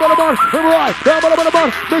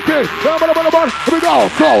 Micky, here we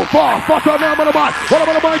go, so far, faster, go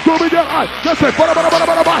me down, that's it,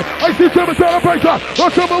 I see Timmy celebration,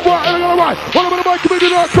 let's have a right, and on the right, come in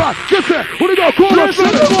the outside, that's it, here we go, cool, let's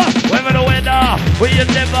go. Women the winner, we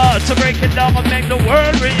endeavor to break it down and make the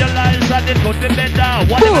world realize that it could be better.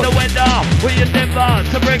 Whatever the weather, we endeavor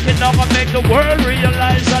to break it down and make the world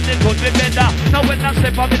realize that it could be better. Now when I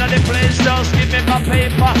step up in the place, just give me my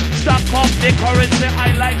paper. Stop up the currency,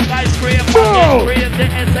 I like skyscraper. Create the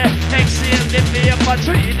essay, exchange the paper.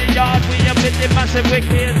 Tree the yard, we have with the massive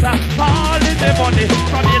wickets. All in the money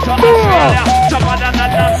from here to Australia. Tougher than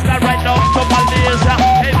Alaska, right down to Malaysia.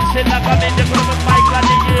 MC like I'm in the front of my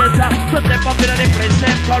gladiator. So step up in the place,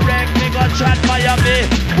 and correct me, got chat Miami.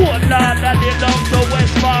 One lad that they down to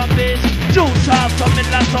West Palm Beach. Juice off some in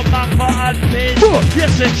lots of mango and fish.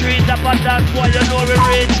 Yes, the tree that but that boy you know we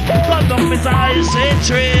rich. Come up with the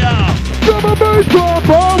IC3. Come on, bass, come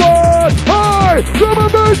forward. Hey, come on,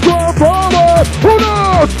 bass, come forward. Who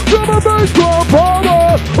knows? Come on, bass, come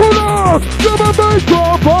forward. Who knows? Come on, bass,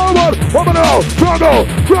 come forward. Woman out, struggle,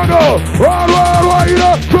 right up,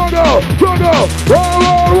 struggle,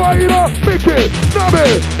 right up, Micky,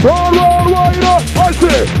 Navi, right up, I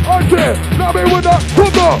see, Navi with the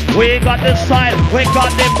struggle. We got the style, we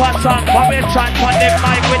got the pattern, but we chant on the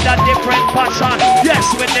mic with a different passion. Yes,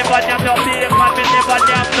 we never have no beer, and we never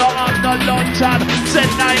have no luncheon.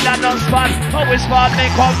 Said nine and no spot, always spot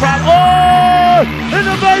me come from. Oh,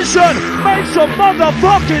 innovation, make some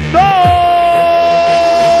motherfucking noise.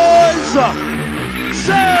 So,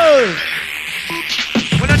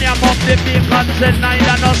 we don't have up the bacon, said nine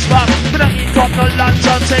and no spot. We don't eat up no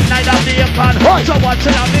luncheon, said nine and bacon. So what's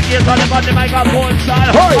in Navigator, the body microphone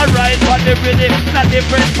stand. Alright, but the rhythm, a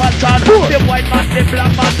different pattern. The white man, the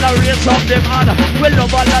black man, the race of the man. We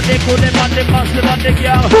love all of the good, the man, the massive and the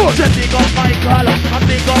girl. Say big up Michael, and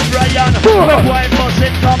big up Brian. My boy must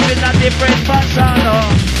it come in a different fashion.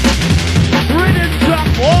 Rhythm drop,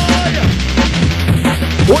 boy.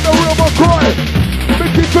 What the real man cry?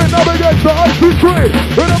 Micky Fit Navigator, IC3,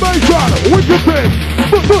 innovation, wicked thing.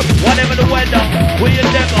 Whatever the weather, we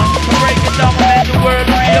endeavor to break it down and make the world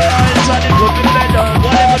realize that it could be better.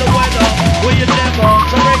 Whatever the weather, we endeavor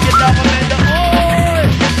to break it down and make the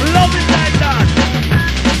love it like that.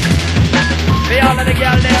 Be all of the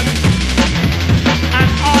girl them and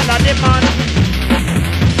all of the man.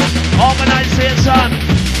 Organization.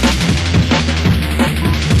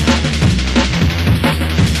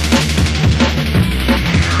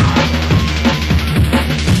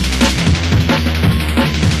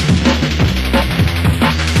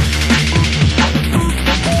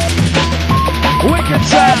 Wicked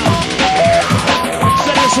sound.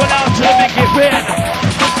 Send this one out to the Micky Fit.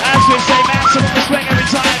 As we say, maximum respect every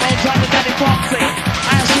time. On time to Daddy Foxy.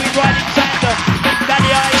 As we ride in tandem. Daddy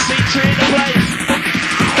IC3 in the place.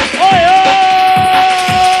 Oi,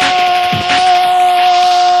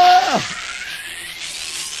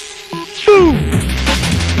 boom.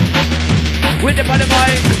 With the body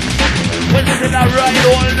mic. We're sitting out right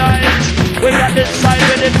all night. We got this side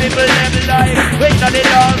with the people them like. We got the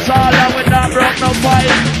dance all and we not broke no fight.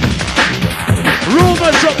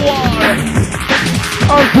 Rumors of war.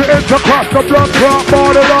 As we enter across the blood clot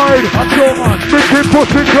borderline, Micky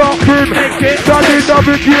pussy clocking, Daddy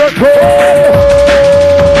Navigator.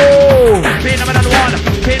 Phenomenon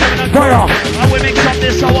 1, Phenomenon 2. Fire. And we mix up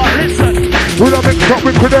this hour, listen. We don't mix up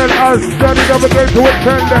with Credel as Daddy Navigator will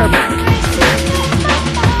tell them.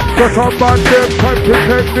 Just a man them time to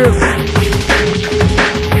take this.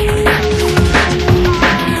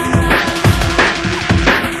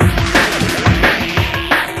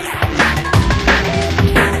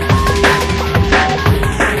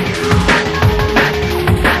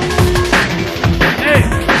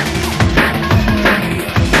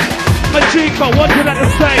 Chica, watching at the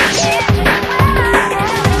stage.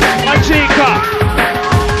 My Chica,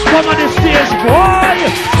 come on the stage, boy.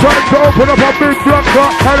 Trying to open up a big black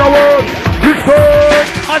rock kind of world. This bird.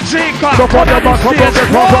 My Chica, come on the stage,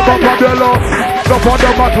 boy. Up on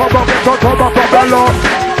the bottom of the bellow.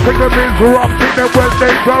 Think them is rock, think them well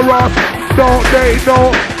dangerous. Don't they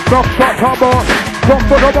know, no shot about. Come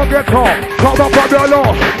for them and get off. Come up on their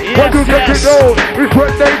loss. When you get it down, it's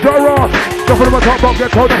when dangerous. Come for them and talk about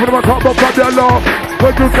get out. Come for them and talk about their loss.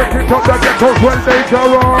 When you get it up, that get out when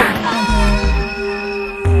dangerous.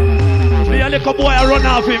 Me a little boy I run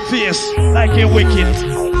off in face like a wicked.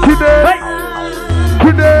 Kidel. Hey.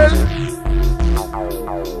 Kidel.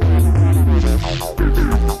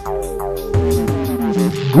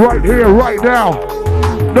 Right here, right now.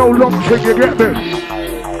 No long thing, you get me?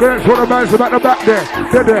 There's one of the man's about the back there.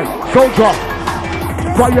 They're there. Soldier.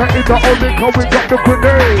 Fire in the only car, we got the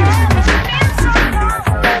grenade.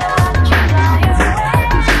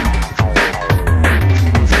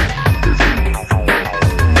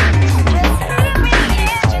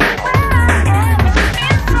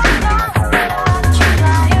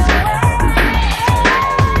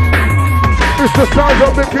 It's the sound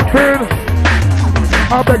of Micky Pin.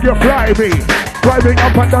 I beg you fly me. Fly me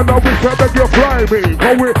up and down, I wish I beg you fly me.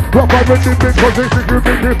 Cause we rock on with it because it's a good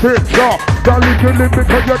picture. That little limit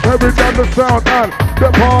because you're carrying down the sound and the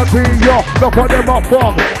party, yo. Enough of them are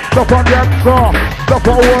fun, enough of them star, enough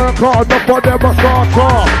of work hard, enough of them are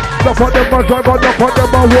starter. Enough of them are driver, enough of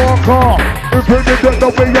them are walker. If you didn't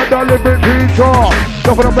know me, you're the living teacher.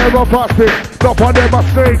 Enough of them ever passing, enough of them are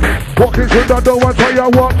snakes. Walking through the door until you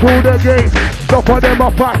walk through the gate. Enough of them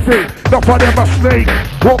are fasting, enough of them are snakes.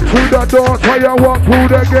 Walk through the door until you walk through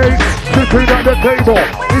the gate. Sitting at the table,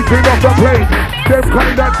 eating off the plate. Them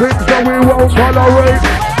kind of things that we won't tolerate.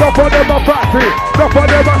 Enough of them are fasting, enough of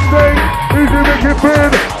them are snakes. Easy Micky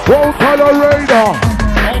Pin, won't tolerate.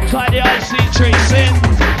 Outside the IC3 sin.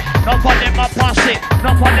 Enough of them are passing,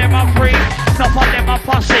 enough of them are free. Enough of them are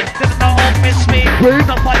passing, they don't know miss me.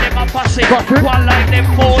 Enough of them are passing, one like them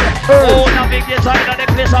fool. Oh, Navigator in the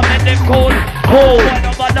place I make them cold. Oh, why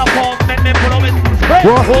don't bother come, make me pull on it.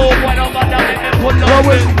 Oh, why don't bother, make me pull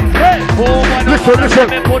on it. Oh, why don't bother,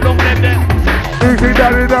 make me pull on it. Easy that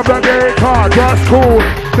in the Navigator, just cool.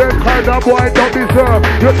 Them kind of boy don't deserve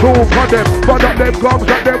your tool for them. But up them guns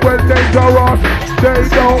at them when dangerous. They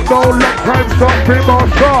don't know long time something or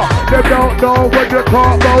stop. They don't know when you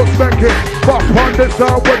talk about spanking. Boss on the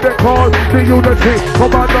sound when they call the unity. Come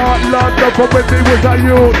on out London from when they was a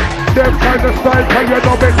youth. Them kind of style can you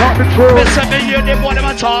know they talk the truth. Listen, me hear them boy them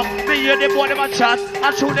a talk, me hear them boy them a chat. I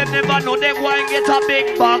show them never know they go and get a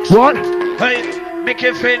big box. What? Hey,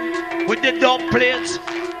 Micky Pin with the dumb plates.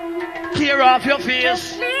 Tear off your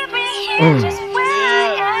face. Yeah.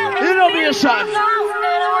 You know me, son.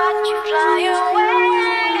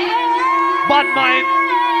 Bad mind,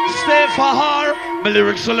 stay for her. My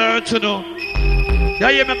lyrics will learn to know. You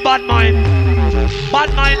hear me, bad mind?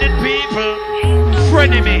 Bad-minded people,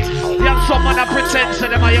 frenemy. You have someone that pretends to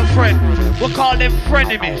them are your friend. We call them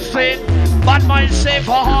frenemy. Say, bad mind, stay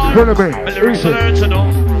for her. Frenemy. My lyrics will learn to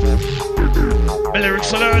know. My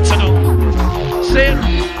lyrics will learn to know. Say,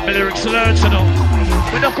 my lyrics will learn to know.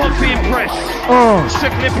 We don't come to impress.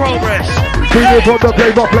 Strictly progress. Feeding from the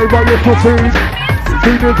flavor, yes to feed.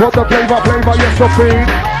 Feeding from the flavor, yes to feed.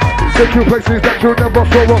 Take you places that you never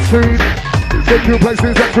saw or seen. Take you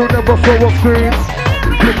places that you never saw or seen.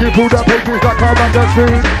 Clicking through the pages like a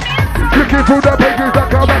magazine. Clicking through the pages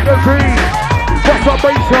like a magazine. What's a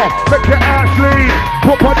baser? Make your ass lean.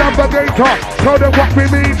 Put a Navigator. Tell them what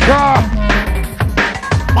we mean, car.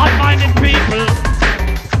 Bad-minded people.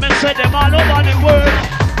 Me say them all over the world.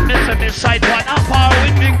 Me say me side one up par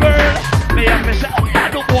with me girl. Me and me say, oh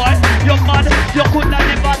mad boy, you mad. You could not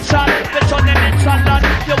live on sand. Me turn them in salad.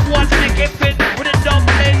 You want Micky Pin with a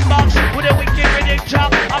dumpling box. With a wicked rhythm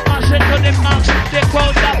job. I mash it to the max. They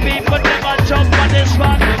crowd the people. Never jump on this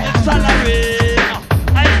one with the salary.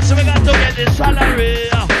 I so we got to get the salary.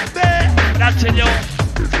 But I tell you,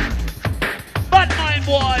 bad mind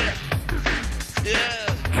boy. Yeah.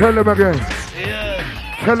 Tell them again. Yeah.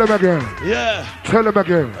 Tell them again. Yeah. Tell them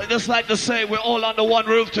again. I just like to say we're all under one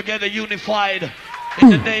roof together, unified in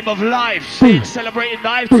the name of life. Celebrating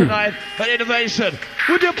life tonight and innovation.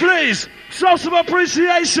 Would you please show some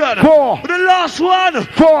appreciation for the last one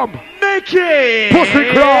from Micky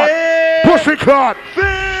Pussyclot.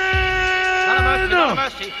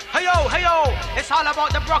 Mercy. Hey yo, it's all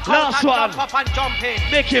about the Brock Last one. Jump up and jump in.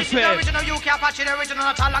 Micky This is the Pin. original UK Apache, the original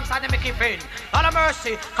not alongside the Micky Pin. All of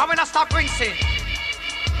mercy, coming and stop rinsing.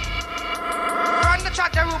 Run the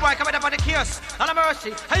track, the rude boy, coming up on the kiosk. All of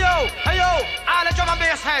mercy. Hey yo, all the drum and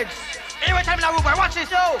bass heads. Every time now, rude boy, watch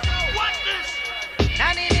this, yo. Watch this.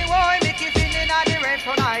 Nanny the boy, Micky Pin in the rave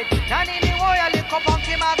tonight. Nanny the boy, I lick up on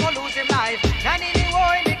him, I go lose him life. Nanny the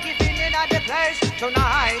boy, Micky Pin in the place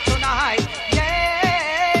tonight.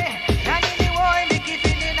 Yeah. Nanny the boy, Micky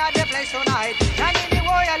Pin in the place tonight. Nanny the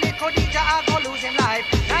boy, I lick up DJ, I go lose him life.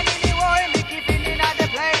 Nanny the boy, Micky Pin in the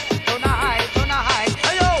place tonight.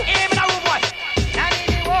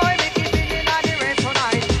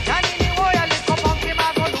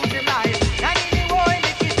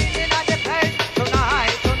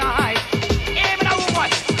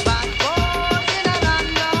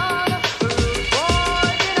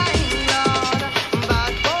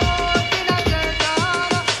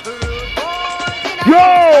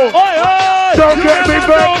 Don't get me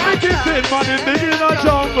back. Micky Finn, man, in big in a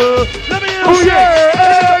jungle. Let me hear Oh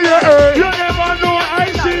yeah, you never know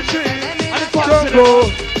IC3 and the fancy.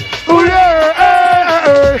 Oh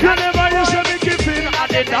yeah, You never hear say Micky Finn and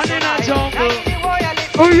the down in a jungle.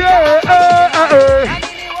 oh yeah,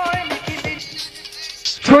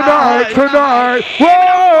 tonight,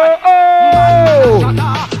 whoa, oh.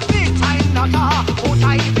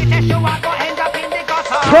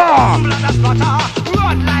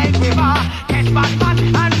 Run like river, catch bad man,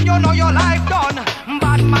 and you know your life done.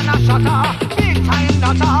 Bad man a shutter, big time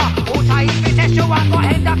nutter. Who tight fit test you and go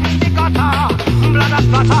end up in the gutter. Blood a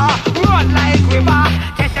splatter, run like river,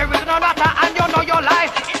 test the original nutter, and you know your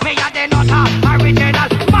life. Me a the nutter, original,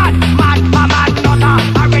 mad nutter,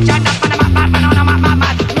 original, mad nutter, original,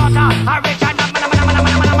 mad, me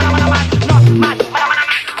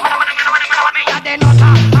a the nutter,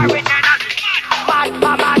 original, mad nutter, original,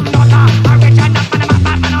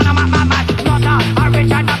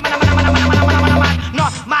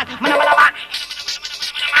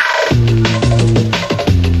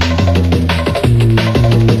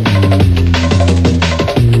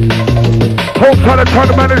 Whole kind of trying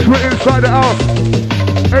to manage with inside the house.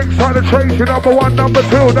 Inside the Tracy, number one, number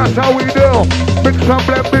two, that's how we do. Mix and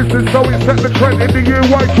blend business, so we set the trend in the year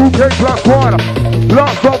Y2K plus one.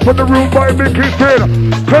 Last up on the room by Micky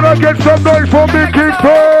Finn. Can I get some noise for Micky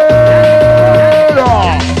Finn?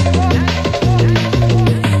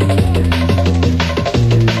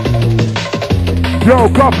 Yo,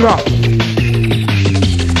 Governor.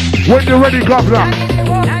 When you're ready, Governor.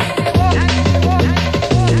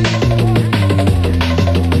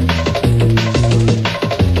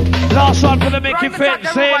 Last one for the Micky Finn.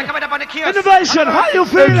 Innovation, how you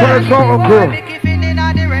feeling? How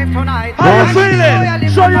you feeling?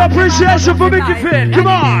 Show your appreciation for Micky Finn. Come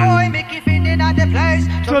on.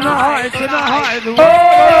 Tonight.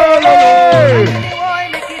 Hey!